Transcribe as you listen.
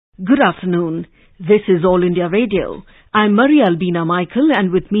Good afternoon. This is All India Radio. I'm Maria Albina Michael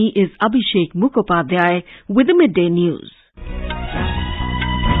and with me is Abhishek Mukhopadhyay with the Midday News.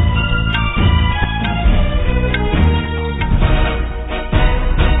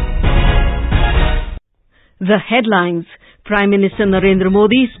 The headlines. Prime Minister Narendra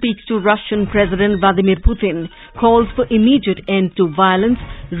Modi speaks to Russian President Vladimir Putin, calls for immediate end to violence,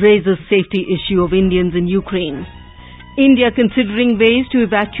 raises safety issue of Indians in Ukraine. India considering ways to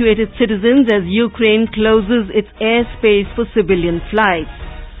evacuate its citizens as Ukraine closes its airspace for civilian flights.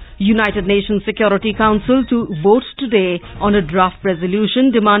 United Nations Security Council to vote today on a draft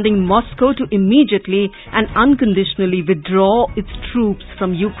resolution demanding Moscow to immediately and unconditionally withdraw its troops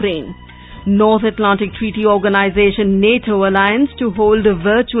from Ukraine. North Atlantic Treaty Organization NATO alliance to hold a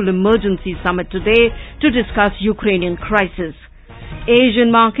virtual emergency summit today to discuss Ukrainian crisis.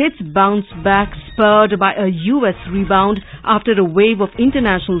 Asian markets bounce back spurred by a US rebound after a wave of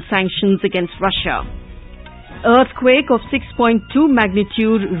international sanctions against Russia. Earthquake of 6.2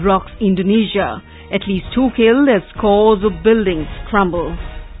 magnitude rocks Indonesia. At least 2 killed as scores of buildings crumble.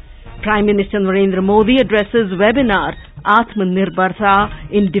 Prime Minister Narendra Modi addresses webinar Atmanirbharta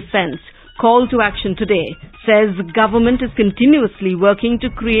in Defence. Call to action today, says the government is continuously working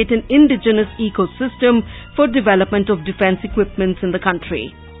to create an indigenous ecosystem for development of defence equipments in the country.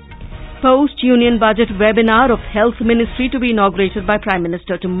 Post-Union Budget webinar of Health Ministry to be inaugurated by Prime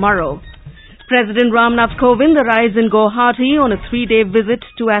Minister tomorrow. President Ramnath Kovind arrives in Guwahati on a 3-day visit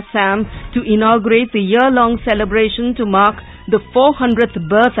to Assam to inaugurate the year-long celebration to mark the 400th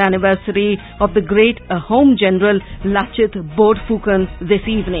birth anniversary of the great Ahom General Lachit Bodphukan this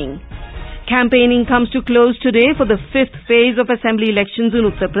evening. Campaigning comes to close today for the 5th phase of assembly elections in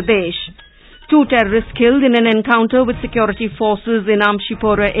Uttar Pradesh. 2 terrorists killed in an encounter with security forces in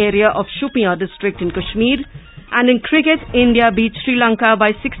Amshipora area of Shopian district in Kashmir. And in cricket, India beat Sri Lanka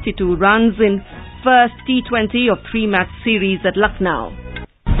by 62 runs in first T20 of 3-match series at Lucknow.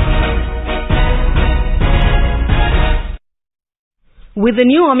 With the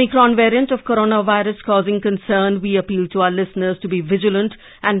new Omicron variant of coronavirus causing concern, we appeal to our listeners to be vigilant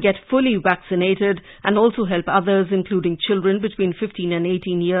and get fully vaccinated and also help others, including children between 15 and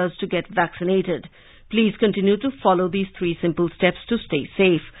 18 years, to get vaccinated. Please continue to follow these 3 simple steps to stay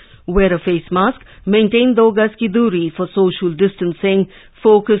safe. Wear a face mask, maintain 2 gaz ki duri for social distancing,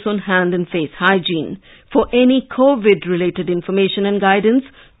 focus on hand and face hygiene. For any COVID-related information and guidance,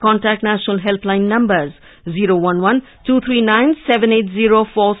 contact national helpline numbers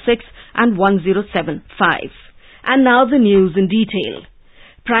 011-239-78046 and 1075. And now the news in detail.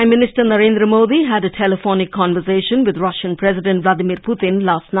 Prime Minister Narendra Modi had a telephonic conversation with Russian President Vladimir Putin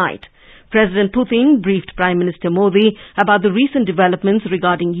last night. President Putin briefed Prime Minister Modi about the recent developments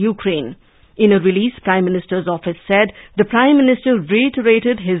regarding Ukraine. In a release, Prime Minister's office said the Prime Minister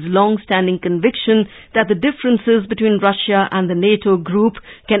reiterated his long-standing conviction that the differences between Russia and the NATO group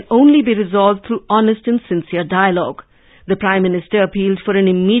can only be resolved through honest and sincere dialogue. The Prime Minister appealed for an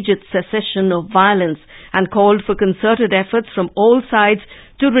immediate cessation of violence and called for concerted efforts from all sides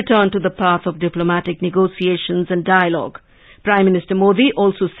to return to the path of diplomatic negotiations and dialogue. Prime Minister Modi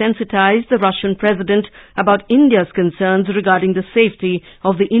also sensitized the Russian President about India's concerns regarding the safety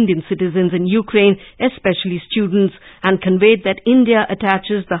of the Indian citizens in Ukraine, especially students, and conveyed that India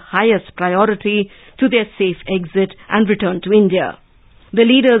attaches the highest priority to their safe exit and return to India. The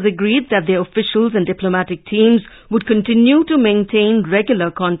leaders agreed that their officials and diplomatic teams would continue to maintain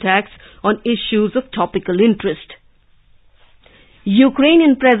regular contacts on issues of topical interest.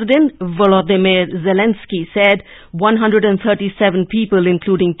 Ukrainian President Volodymyr Zelensky said 137 people,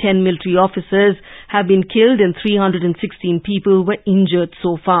 including 10 military officers, have been killed and 316 people were injured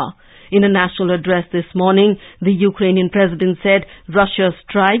so far. In a national address this morning, the Ukrainian president said Russia's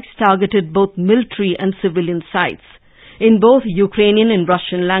strikes targeted both military and civilian sites. In both Ukrainian and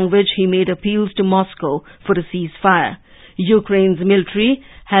Russian language, he made appeals to Moscow for a ceasefire. Ukraine's military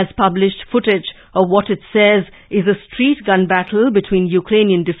has published footage of what it says is a street gun battle between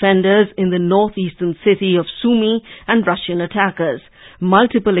Ukrainian defenders in the northeastern city of Sumy and Russian attackers.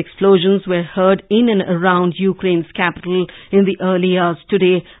 Multiple explosions were heard in and around Ukraine's capital in the early hours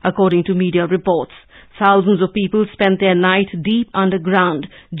today, according to media reports. Thousands of people spent their night deep underground,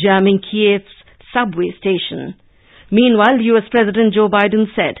 jamming Kiev's subway station. Meanwhile, US President Joe Biden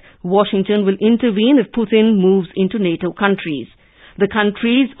said Washington will intervene if Putin moves into NATO countries. The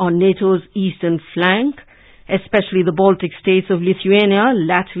countries on NATO's eastern flank, especially the Baltic states of Lithuania,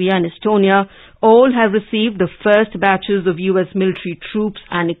 Latvia and Estonia, all have received the first batches of US military troops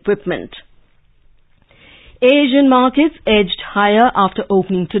and equipment. Asian markets edged higher after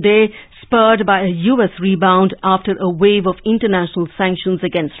opening today, spurred by a US rebound after a wave of international sanctions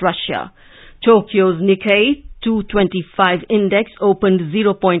against Russia. Tokyo's Nikkei 225 index opened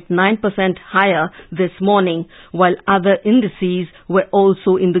 0.9% higher this morning, while other indices were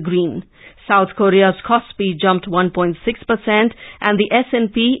also in the green. South Korea's Kospi jumped 1.6% and the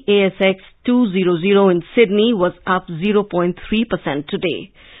S&P ASX 200 in Sydney was up 0.3%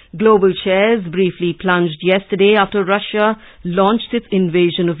 today. Global shares briefly plunged yesterday after Russia launched its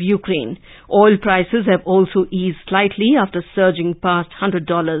invasion of Ukraine. Oil prices have also eased slightly after surging past $100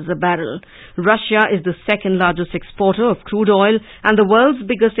 a barrel. Russia is the second largest exporter of crude oil and the world's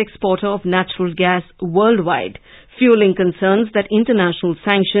biggest exporter of natural gas worldwide, fueling concerns that international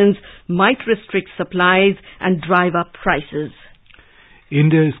sanctions might restrict supplies and drive up prices.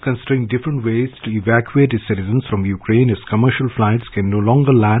 India is considering different ways to evacuate its citizens from Ukraine as commercial flights can no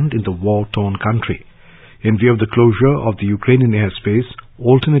longer land in the war-torn country. In view of the closure of the Ukrainian airspace,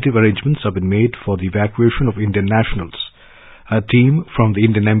 alternative arrangements have been made for the evacuation of Indian nationals. A team from the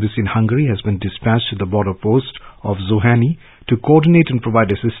Indian Embassy in Hungary has been dispatched to the border post of Zohany to coordinate and provide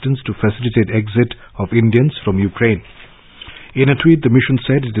assistance to facilitate exit of Indians from Ukraine. In a tweet, the mission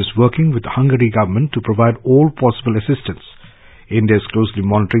said it is working with the Hungary government to provide all possible assistance. India is closely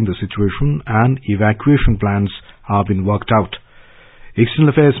monitoring the situation and evacuation plans are being worked out. External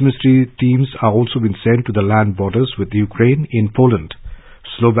Affairs Ministry teams are also being sent to the land borders with Ukraine in Poland,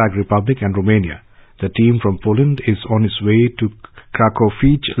 Slovak Republic and Romania. The team from Poland is on its way to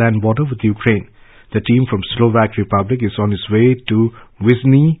Krakowice land border with Ukraine. The team from Slovak Republic is on its way to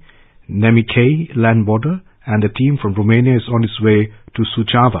Wisny Nemikai land border and the team from Romania is on its way to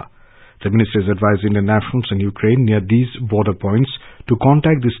Suceava. The minister has advised Indian nationals in Ukraine near these border points to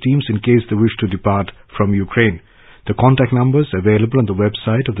contact these teams in case they wish to depart from Ukraine. The contact numbers are available on the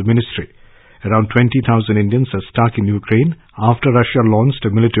website of the ministry. Around 20,000 Indians are stuck in Ukraine after Russia launched a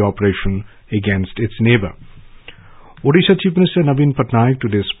military operation against its neighbor. Odisha Chief Minister Naveen Patnaik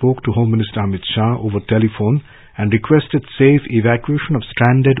today spoke to Home Minister Amit Shah over telephone and requested safe evacuation of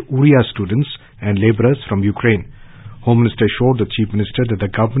stranded Uriya students and laborers from Ukraine. Home Minister assured the Chief Minister that the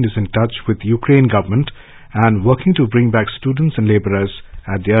government is in touch with the Ukraine government and working to bring back students and laborers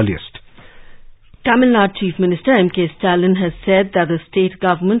at the earliest. Tamil Nadu Chief Minister M.K. Stalin has said that the state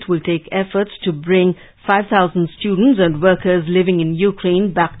government will take efforts to bring 5,000 students and workers living in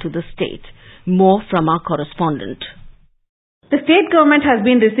Ukraine back to the state. More from our correspondent. The state government has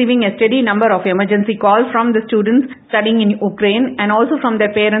been receiving a steady number of emergency calls from the students studying in Ukraine and also from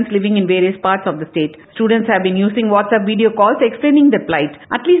their parents living in various parts of the state. Students have been using WhatsApp video calls explaining their plight.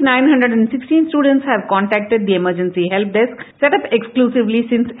 At least 916 students have contacted the emergency help desk set up exclusively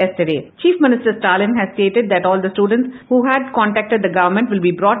since yesterday. Chief Minister Stalin has stated that all the students who had contacted the government will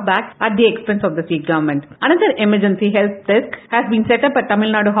be brought back at the expense of the state government. Another emergency help desk has been set up at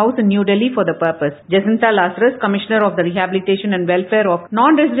Tamil Nadu House in New Delhi for the purpose. Jacinta Lazarus, Commissioner of the Rehabilitation and Welfare of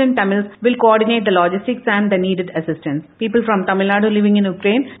Non-Resident Tamils, will coordinate the logistics and the needed assistance. People from Tamil Nadu living in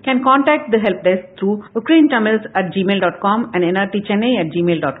Ukraine can contact the help desk through ukrainetamils@gmail.com and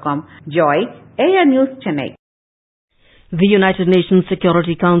nrtchennai@gmail.com. Joy, AR News, Chennai. The United Nations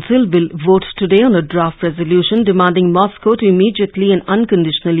Security Council will vote today on a draft resolution demanding Moscow to immediately and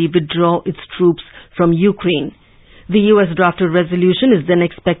unconditionally withdraw its troops from Ukraine. The U.S. drafted resolution is then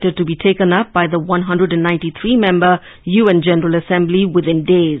expected to be taken up by the 193-member UN General Assembly within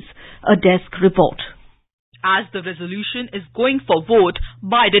days. A desk report. As the resolution is going for vote,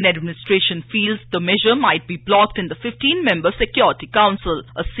 Biden administration feels the measure might be blocked in the 15-member Security Council.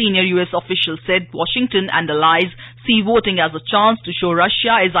 A senior U.S. official said Washington and allies see voting as a chance to show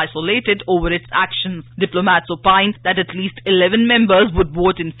Russia is isolated over its actions. Diplomats opined that at least 11 members would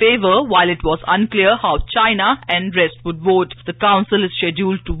vote in favor, while it was unclear how China and rest would vote. The council is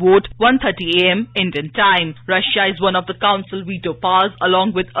scheduled to vote 1:30 a.m. Indian time. Russia is one of the council veto powers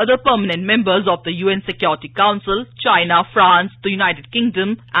along with other permanent members of the UN Security Council, China, France, the United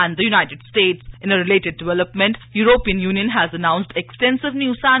Kingdom and the United States. In a related development, European Union has announced extensive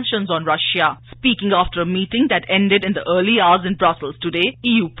new sanctions on Russia. Speaking after a meeting that ended in the early hours in Brussels today,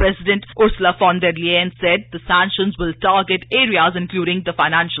 EU President Ursula von der Leyen said the sanctions will target areas including the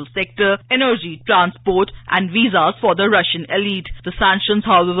financial sector, energy, transport and visas for the Russian elite. The sanctions,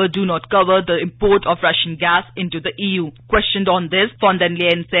 however, do not cover the import of Russian gas into the EU. Questioned on this, von der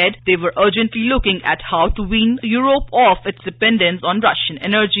Leyen said they were urgently looking at how to wean Europe off its dependence on Russian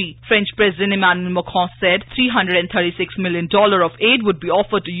energy. French President Emmanuel Macron said $336 million of aid would be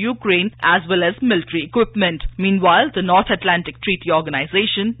offered to Ukraine as well as military equipment. Meanwhile, the North Atlantic Treaty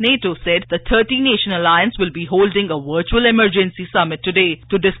Organization, NATO, said the 30-nation alliance will be holding a virtual emergency summit today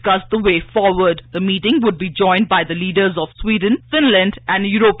to discuss the way forward. The meeting would be joined by the leaders of Sweden, Finland and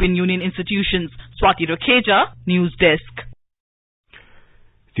European Union institutions. Swati Rokheja, News Desk.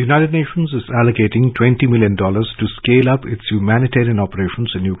 The United Nations is allocating $20 million to scale up its humanitarian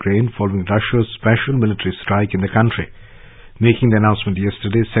operations in Ukraine following Russia's special military strike in the country. Making the announcement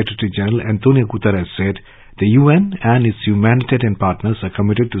yesterday, Secretary General Antonio Guterres said the UN and its humanitarian partners are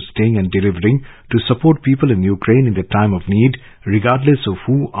committed to staying and delivering to support people in Ukraine in their time of need, regardless of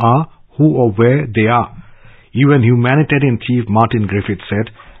who or where they are. UN Humanitarian Chief Martin Griffiths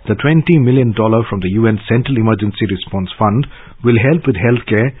said the $20 million from the UN Central Emergency Response Fund will help with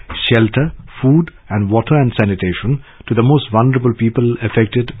healthcare, shelter, food and water and sanitation to the most vulnerable people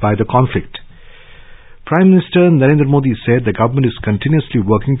affected by the conflict. Prime Minister Narendra Modi said the government is continuously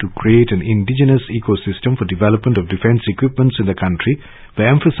working to create an indigenous ecosystem for development of defence equipments in the country by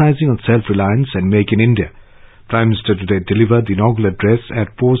emphasizing on self-reliance and Make in India. Prime Minister today delivered the inaugural address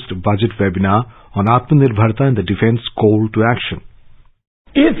at post-budget webinar on Atmanirbharta and the defence call to action.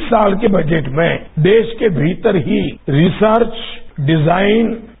 इस साल के budget में देश के भीतर ही research,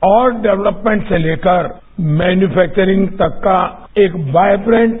 design और development से लेकर मैन्युफैक्चरिंग तक का एक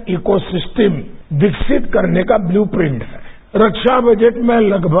वाइब्रेंट इकोसिस्टम विकसित करने का ब्लूप्रिंट है। रक्षा बजट में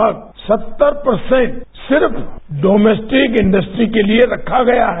लगभग 70% सिर्फ डोमेस्टिक इंडस्ट्री के लिए रखा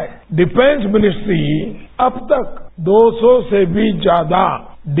गया है। डिफेंस मिनिस्ट्री अब तक 200 से भी ज्यादा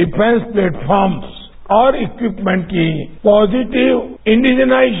डिफेंस प्लेटफॉर्म्स और इक्विपमेंट की पॉजिटिव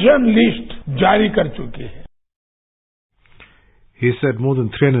इंडिजनाइजेशन लिस्ट जारी कर चुकी है। He said more than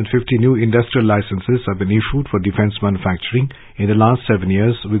 350 new industrial licenses have been issued for defense manufacturing in the last 7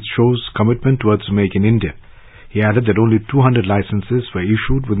 years, which shows commitment towards Make in India. He added that only 200 licenses were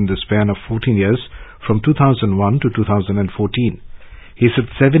issued within the span of 14 years from 2001 to 2014. He said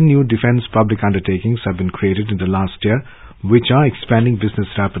 7 new defense public undertakings have been created in the last year, which are expanding business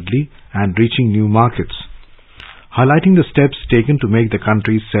rapidly and reaching new markets. Highlighting the steps taken to make the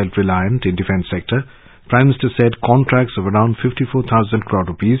country self-reliant in defense sector, Prime Minister said contracts of around 54,000 crore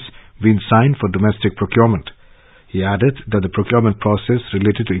rupees been signed for domestic procurement. He added that the procurement process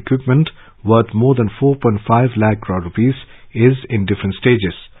related to equipment worth more than 4.5 lakh crore rupees is in different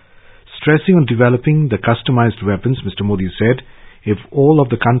stages. Stressing on developing the customized weapons, Mr. Modi said, if all of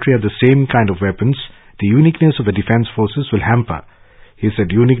the country have the same kind of weapons, the uniqueness of the defense forces will hamper. He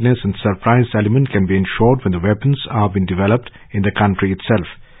said uniqueness and surprise element can be ensured when the weapons are being developed in the country itself.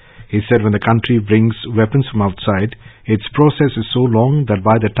 He said when the country brings weapons from outside, its process is so long that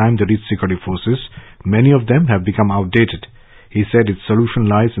by the time they reach security forces, many of them have become outdated. He said its solution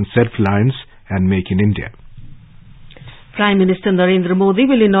lies in self-reliance and Make in India. Prime Minister Narendra Modi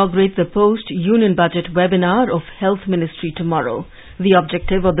will inaugurate the post-Union Budget webinar of Health Ministry tomorrow. The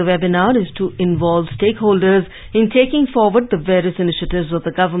objective of the webinar is to involve stakeholders in taking forward the various initiatives of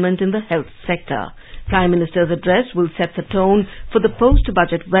the government in the health sector. Prime Minister's address will set the tone for the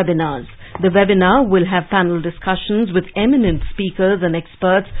post-budget webinars. The webinar will have panel discussions with eminent speakers and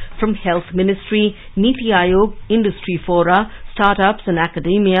experts from Health Ministry, Niti Aayog, industry fora, startups and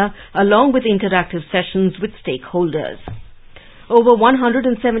academia, along with interactive sessions with stakeholders. Over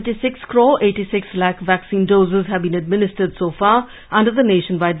 176 crore 86 lakh vaccine doses have been administered so far under the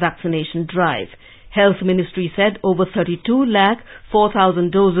nationwide vaccination drive. Health Ministry said over 32 lakh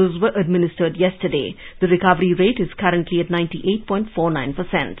 4,000 doses were administered yesterday. The recovery rate is currently at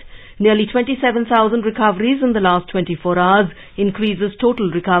 98.49%. Nearly 27,000 recoveries in the last 24 hours increases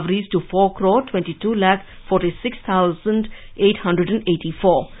total recoveries to 4 crore 22 lakh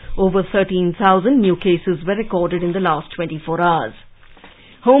 46,884. Over 13,000 new cases were recorded in the last 24 hours.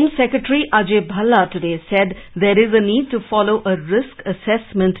 Home Secretary Ajay Bhalla today said there is a need to follow a risk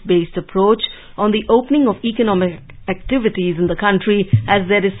assessment-based approach on the opening of economic activities in the country as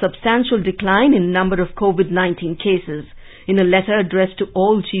there is substantial decline in number of COVID-19 cases. In a letter addressed to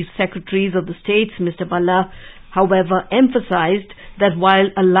all Chief Secretaries of the states, Mr. Bhalla, however, emphasized that while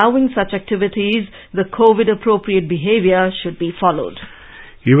allowing such activities, the COVID-appropriate behavior should be followed.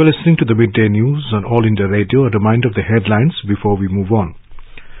 You are listening to the Midday News on All India Radio. A reminder of the headlines before we move on.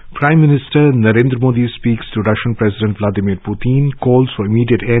 Prime Minister Narendra Modi speaks to Russian President Vladimir Putin, calls for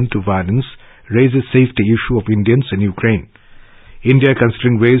immediate end to violence, raises safety issue of Indians in Ukraine. India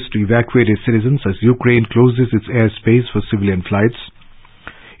considering ways to evacuate its citizens as Ukraine closes its airspace for civilian flights.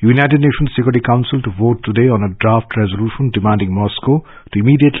 United Nations Security Council to vote today on a draft resolution demanding Moscow to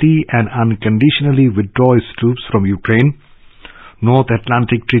immediately and unconditionally withdraw its troops from Ukraine. North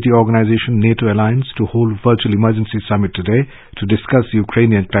Atlantic Treaty Organization NATO alliance to hold virtual emergency summit today to discuss the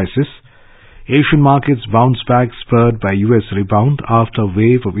Ukrainian crisis. Asian markets bounce back spurred by US rebound after a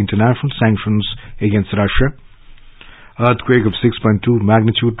wave of international sanctions against Russia. Earthquake of 6.2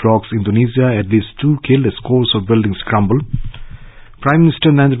 magnitude rocks Indonesia, at least 2 killed as scores of buildings crumble. Prime Minister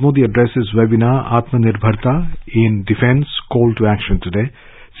Narendra Modi addresses webinar Atmanirbharta in Defence Call to Action today.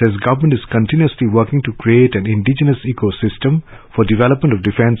 Says government is continuously working to create an indigenous ecosystem for development of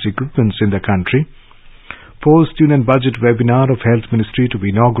defence equipments in the country. Post-Union Budget webinar of Health Ministry to be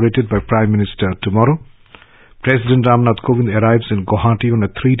inaugurated by Prime Minister tomorrow. President Ramnath Kovind arrives in Guwahati on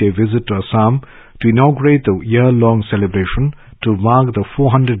a 3-day visit to Assam to inaugurate the year-long celebration to mark the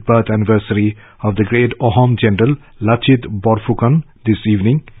 400th birth anniversary of the great Ahom general Lachit Borphukan this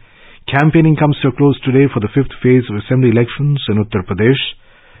evening. Campaigning comes to a close today for the 5th phase of assembly elections in Uttar Pradesh.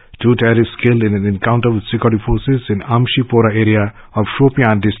 2 terrorists killed in an encounter with security forces in Amshipora area of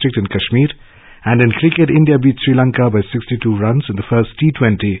Shopian district in Kashmir. And in cricket, India beat Sri Lanka by 62 runs in the first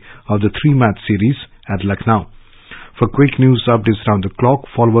T20 of the 3-match series at Lucknow. For quick news updates round the clock,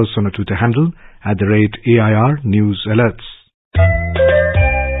 follow us on our Twitter handle @AIR News Alerts.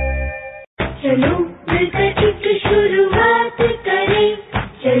 चलो मिलकर एक शुरुआत करें,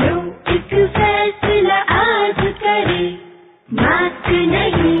 चलो एक फैसला आज करें, मास्क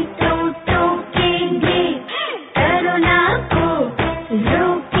नहीं तो टोकेंगे, कोरोना को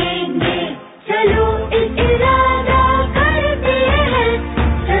रोकेंगे, चलो एक इरादा करते हैं,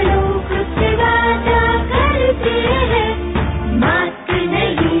 चलो खुद से वादा करते हैं, मास्क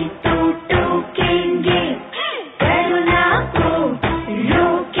नहीं तो टोकेंगे, कोरोना को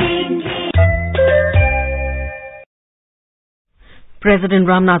रोकेंगे. President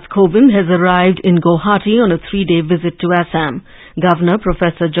Ramnath Kovind has arrived in Guwahati on a 3-day visit to Assam. Governor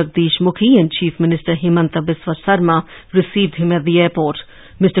Professor Jagdish Mukhi and Chief Minister Himanta Biswa Sarma received him at the airport.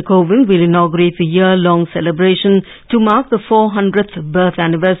 Mr. Kovind will inaugurate the year-long celebration to mark the 400th birth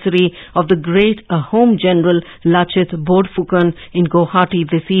anniversary of the great Ahom General Lachit Borphukan in Guwahati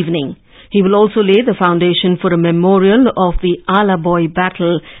this evening. He will also lay the foundation for a memorial of the Alaboy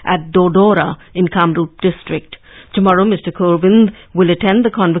battle at Dodora in Kamrup district. Tomorrow, Mr. Kovind will attend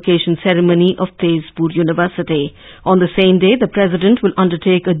the convocation ceremony of Tezpur University. On the same day, the President will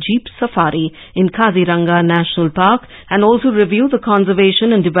undertake a jeep safari in Kaziranga National Park and also review the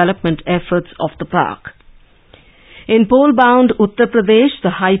conservation and development efforts of the park. In poll-bound Uttar Pradesh,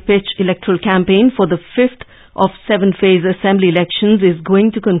 the high-pitch electoral campaign for the 5th of 7-phase assembly elections is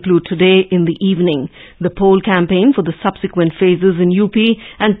going to conclude today in the evening. The poll campaign for the subsequent phases in UP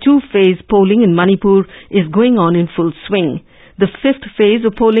and 2-phase polling in Manipur is going on in full swing. The 5th phase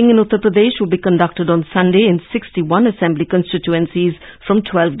of polling in Uttar Pradesh will be conducted on Sunday in 61 assembly constituencies from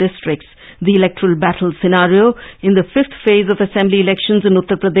 12 districts. The electoral battle scenario in the 5th phase of assembly elections in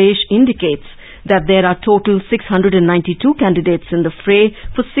Uttar Pradesh indicates that there are total 692 candidates in the fray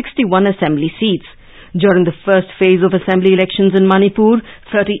for 61 assembly seats. During the first phase of assembly elections in Manipur,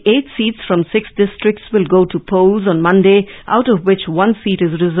 38 seats from 6 districts will go to polls on Monday, out of which 1 seat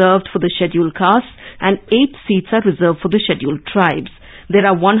is reserved for the scheduled castes and 8 seats are reserved for the scheduled tribes. There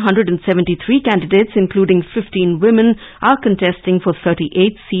are 173 candidates, including 15 women, are contesting for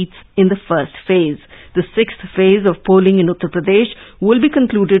 38 seats in the first phase. The 6th phase of polling in Uttar Pradesh will be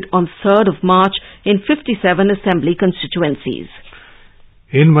concluded on 3rd of March in 57 assembly constituencies.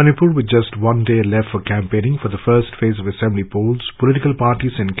 In Manipur, with just 1 day left for campaigning for the first phase of assembly polls, political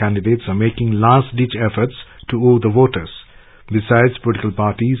parties and candidates are making last-ditch efforts to owe the voters. Besides political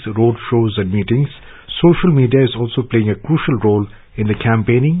parties, road shows and meetings, social media is also playing a crucial role in the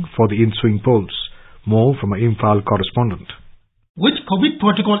campaigning for the ensuing polls. More from our Imphal correspondent. With COVID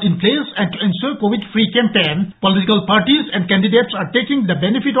protocol in place and to ensure COVID-free campaign, political parties and candidates are taking the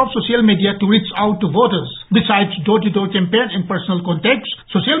benefit of social media to reach out to voters. Besides door-to-door campaign and personal contacts,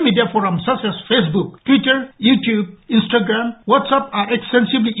 social media forums such as Facebook, Twitter, YouTube, Instagram, WhatsApp are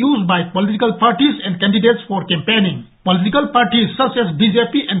extensively used by political parties and candidates for campaigning. Political parties such as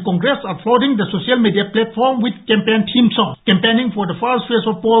BJP and Congress are flooding the social media platform with campaign theme songs. Campaigning for the first phase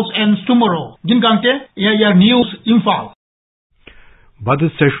of polls ends tomorrow. Gingante, AIR News, Imphal.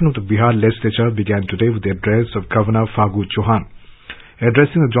 Budget session of the Bihar legislature began today with the address of Governor Fagu Chauhan.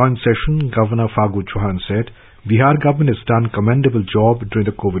 Addressing the joint session, Governor Fagu Chauhan said, Bihar government has done a commendable job during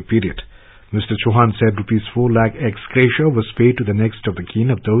the COVID period. Mr. Chauhan said Rs 4 lakh ex gratia was paid to the next of the kin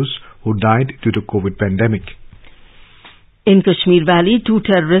of those who died due to COVID pandemic. In Kashmir Valley, 2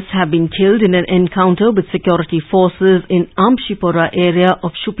 terrorists have been killed in an encounter with security forces in Amshipora area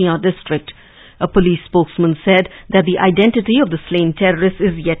of Shopian district. A police spokesman said that the identity of the slain terrorists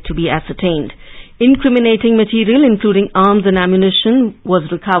is yet to be ascertained. Incriminating material, including arms and ammunition,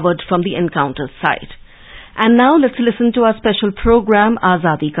 was recovered from the encounter site. And now let's listen to our special program,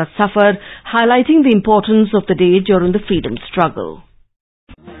 Azadi Ka Safar, highlighting the importance of the day during the freedom struggle.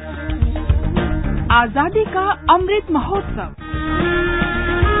 आजादी का Amrit Mahotsav.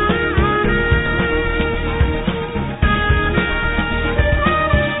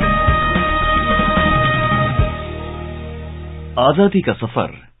 Azadi Ka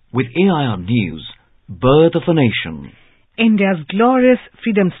Safar with AIR News, Birth of a Nation. India's glorious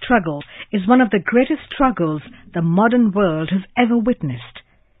freedom struggle is one of the greatest struggles the modern world has ever witnessed.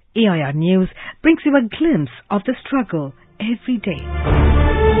 AIR News brings you a glimpse of the struggle every day.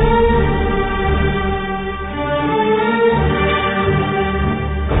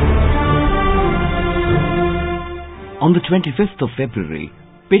 On the 25th of February,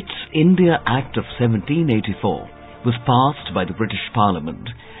 Pitt's India Act of 1784 was passed by the British Parliament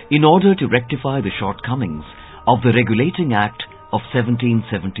in order to rectify the shortcomings of the Regulating Act of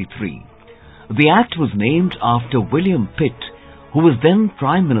 1773. The Act was named after William Pitt, who was then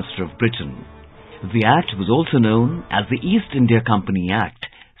Prime Minister of Britain. The Act was also known as the East India Company Act,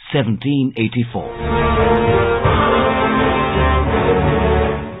 1784.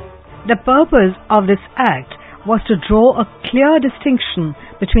 The purpose of this Act was to draw a clear distinction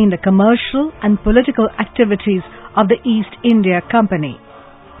between the commercial and political activities of the East India Company.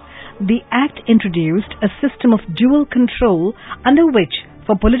 The Act introduced a system of dual control under which,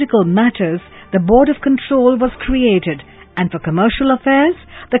 for political matters, the Board of Control was created, and for commercial affairs,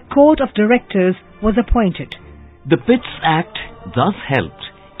 the Court of Directors was appointed. The Pitt's Act thus helped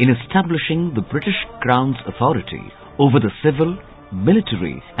in establishing the British Crown's authority over the civil,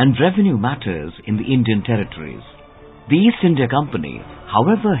 military and revenue matters in the Indian territories. The East India Company,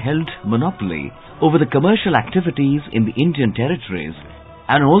 however, held monopoly over the commercial activities in the Indian territories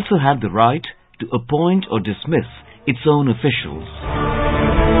and also had the right to appoint or dismiss its own officials.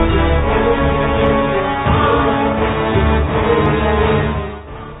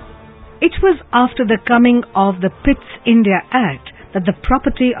 It was after the coming of the Pitt's India Act that the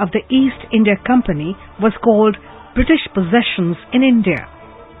property of the East India Company was called British possessions in India.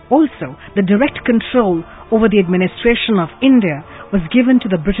 Also, the direct control over the administration of India was given to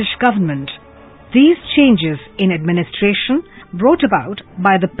the British government. These changes in administration brought about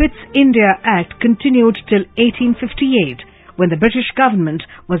by the Pitt's India Act continued till 1858, when the British government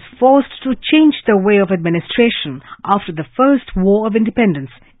was forced to change the way of administration after the First War of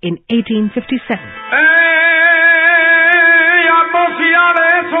Independence in 1857.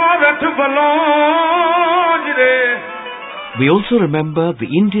 We also remember the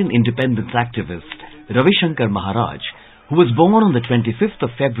Indian independence activist Ravi Shankar Maharaj, who was born on the 25th of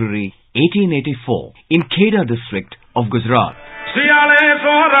February 1884 in Kheda district of Gujarat.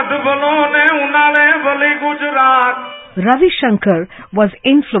 Ravi Shankar was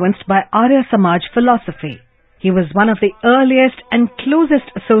influenced by Arya Samaj philosophy. He was one of the earliest and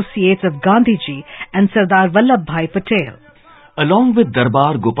closest associates of Gandhiji and Sardar Vallabhbhai Patel. Along with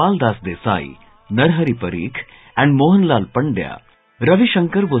Darbar Gopal Das Desai, Narhari Parikh and Mohanlal Pandya, Ravi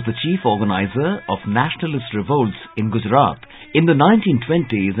Shankar was the chief organizer of nationalist revolts in Gujarat in the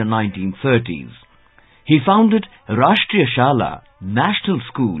 1920s and 1930s. He founded Rashtriya Shala National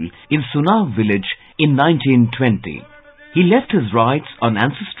School in Sunav village in 1920. He left his rights on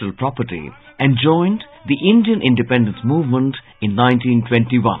ancestral property and joined the Indian independence movement in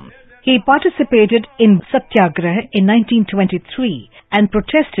 1921. He participated in Satyagraha in 1923 and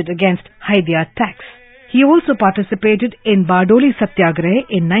protested against Haidia tax. He also participated in Bardoli Satyagraha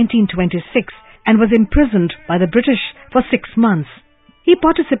in 1926 and was imprisoned by the British for 6 months. He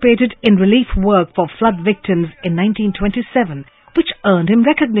participated in relief work for flood victims in 1927, which earned him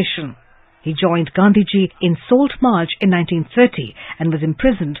recognition. He joined Gandhiji in Salt March in 1930 and was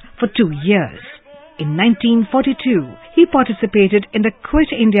imprisoned for 2 years. In 1942, he participated in the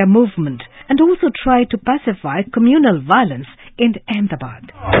Quit India movement and also tried to pacify communal violence in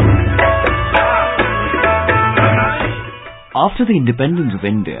Ahmedabad. After the independence of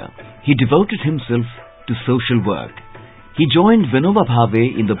India, he devoted himself to social work. He joined Vinoba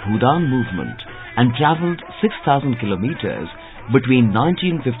Bhave in the Bhudan movement and travelled 6,000 kilometers between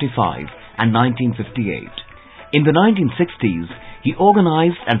 1955 and 1958. In the 1960s, he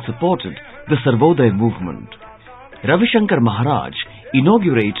organized and supported the Sarvodaya movement. Ravi Shankar Maharaj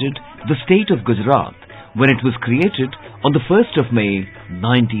inaugurated the state of Gujarat when it was created on the 1st of May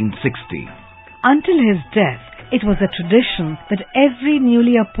 1960. Until his death, it was a tradition that every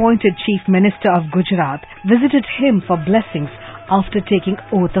newly appointed Chief Minister of Gujarat visited him for blessings after taking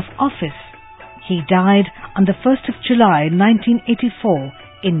oath of office. He died on the 1st of July 1984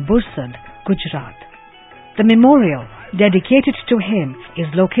 in Bursad, Gujarat. The memorial dedicated to him is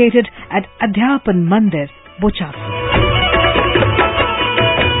located at Adhyapan Mandir, Bochasi.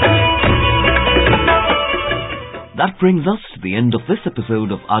 That brings us to the end of this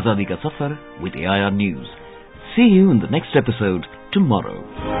episode of Azadi Ka Safar with AIR News. See you in the next episode tomorrow.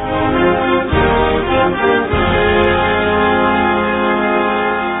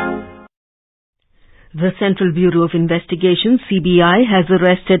 The Central Bureau of Investigation, CBI, has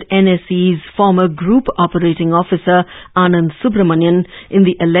arrested NSE's former Group Operating Officer Anand Subramanian in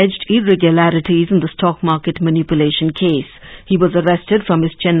the alleged irregularities in the stock market manipulation case. He was arrested from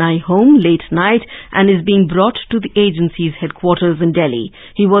his Chennai home late night and is being brought to the agency's headquarters in Delhi.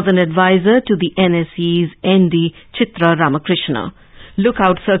 He was an advisor to the NSE's ND Chitra Ramakrishna.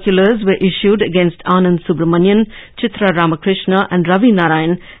 Lookout circulars were issued against Anand Subramanian, Chitra Ramakrishna and Ravi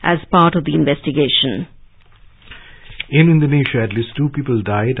Narayan as part of the investigation. In Indonesia, at least 2 people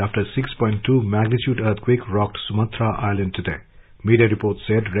died after a 6.2 magnitude earthquake rocked Sumatra Island today. Media reports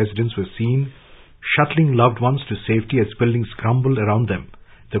said residents were seen shuttling loved ones to safety as buildings crumbled around them.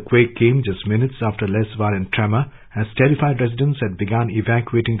 The quake came just minutes after less violent tremor as terrified residents had begun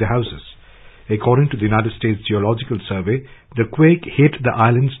evacuating the houses. According to the United States Geological Survey, the quake hit the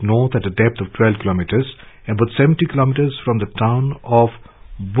islands north at a depth of 12 kilometers, about 70 kilometers from the town of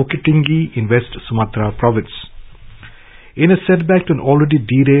Bukittinggi in West Sumatra province. In a setback to an already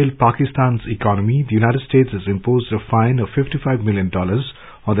derailed Pakistan's economy, the United States has imposed a fine of $55 million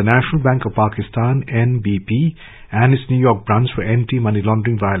on the National Bank of Pakistan, NBP, and its New York branch for anti-money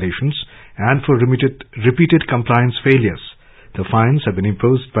laundering violations and for repeated compliance failures. The fines have been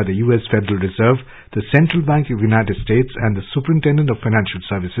imposed by the U.S. Federal Reserve, the Central Bank of the United States, and the Superintendent of Financial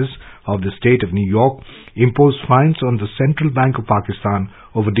Services of the state of New York imposed fines on the Central Bank of Pakistan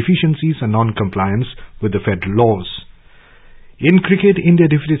over deficiencies and non-compliance with the federal laws. In cricket,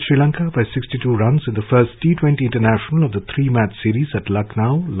 India defeated Sri Lanka by 62 runs in the first T20 International of the 3-match series at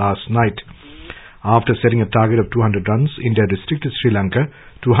Lucknow last night. After setting a target of 200 runs, India restricted Sri Lanka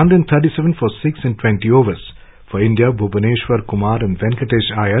to 137 for 6 in 20 overs. For India, Bhubaneswar Kumar and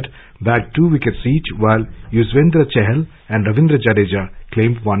Venkatesh Iyer bagged 2 wickets each, while Yuzvendra Chahal and Ravindra Jadeja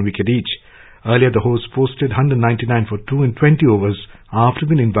claimed 1 wicket each. Earlier, the hosts posted 199 for 2 in 20 overs after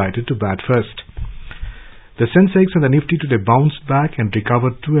being invited to bat first. The Sensex and the Nifty today bounced back and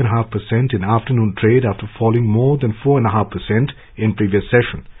recovered 2.5% in afternoon trade after falling more than 4.5% in previous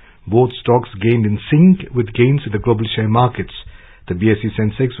session. Both stocks gained in sync with gains in the global share markets. The BSE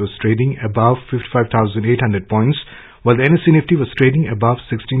Sensex was trading above 55,800 points, while the NSE Nifty was trading above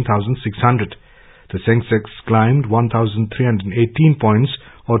 16,600. The Sensex climbed 1,318 points,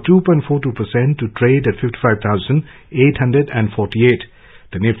 or 2.42% to trade at 55,848.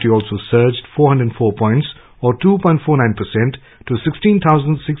 The Nifty also surged 404 points, or 2.49% to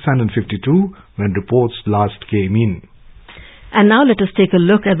 16,652 when reports last came in. And now let us take a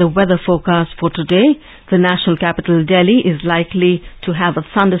look at the weather forecast for today. The national capital Delhi is likely to have a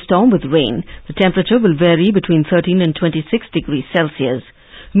thunderstorm with rain. The temperature will vary between 13 and 26 degrees Celsius.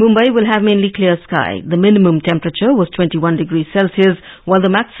 Mumbai will have mainly clear sky. The minimum temperature was 21 degrees Celsius, while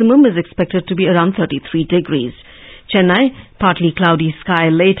the maximum is expected to be around 33 degrees. Chennai, partly cloudy sky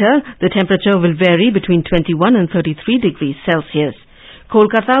later. The temperature will vary between 21 and 33 degrees Celsius.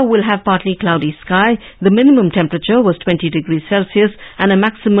 Kolkata will have partly cloudy sky. The minimum temperature was 20 degrees Celsius and a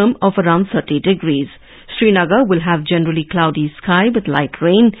maximum of around 30 degrees. Srinagar will have generally cloudy sky with light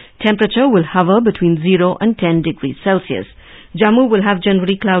rain. Temperature will hover between 0 and 10 degrees Celsius. Jammu will have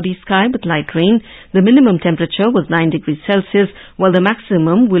generally cloudy sky with light rain. The minimum temperature was 9 degrees Celsius, while the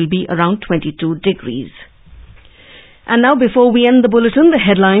maximum will be around 22 degrees. And now, before we end the bulletin, the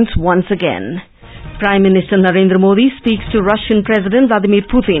headlines once again. Prime Minister Narendra Modi speaks to Russian President Vladimir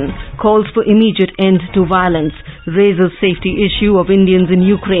Putin, calls for immediate end to violence, raises safety issue of Indians in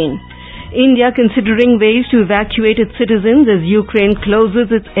Ukraine. India considering ways to evacuate its citizens as Ukraine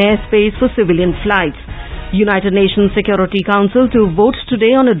closes its airspace for civilian flights. United Nations Security Council to vote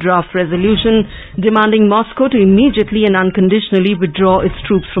today on a draft resolution demanding Moscow to immediately and unconditionally withdraw its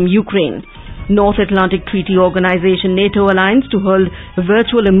troops from Ukraine. North Atlantic Treaty Organization NATO alliance to hold a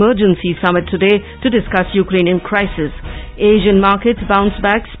virtual emergency summit today to discuss Ukrainian crisis. Asian markets bounce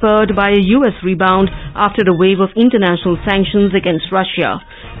back spurred by a US rebound after a wave of international sanctions against Russia.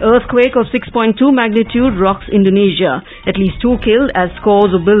 Earthquake of 6.2 magnitude rocks Indonesia. At least 2 killed as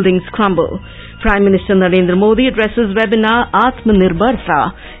scores of buildings crumble. Prime Minister Narendra Modi addresses webinar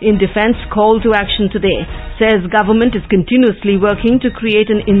Atmanirbharta in defense call to action today. Says government is continuously working to create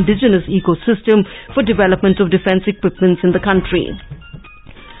an indigenous ecosystem for development of defense equipments in the country.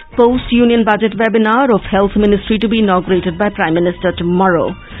 Post-Union Budget webinar of Health Ministry to be inaugurated by Prime Minister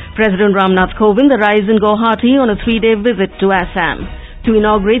tomorrow. President Ramnath Kovind arrives in Guwahati on a 3-day visit to Assam to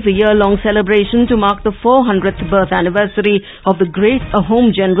inaugurate the year-long celebration to mark the 400th birth anniversary of the great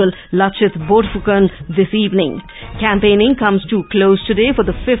Ahom general Lachit Borphukan this evening. Campaigning comes to close today for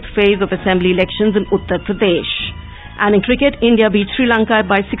the 5th phase of assembly elections in Uttar Pradesh. And in cricket, India beat Sri Lanka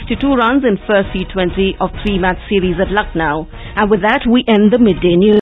by 62 runs in first T20 of 3-match series at Lucknow. And with that, we end the midday news.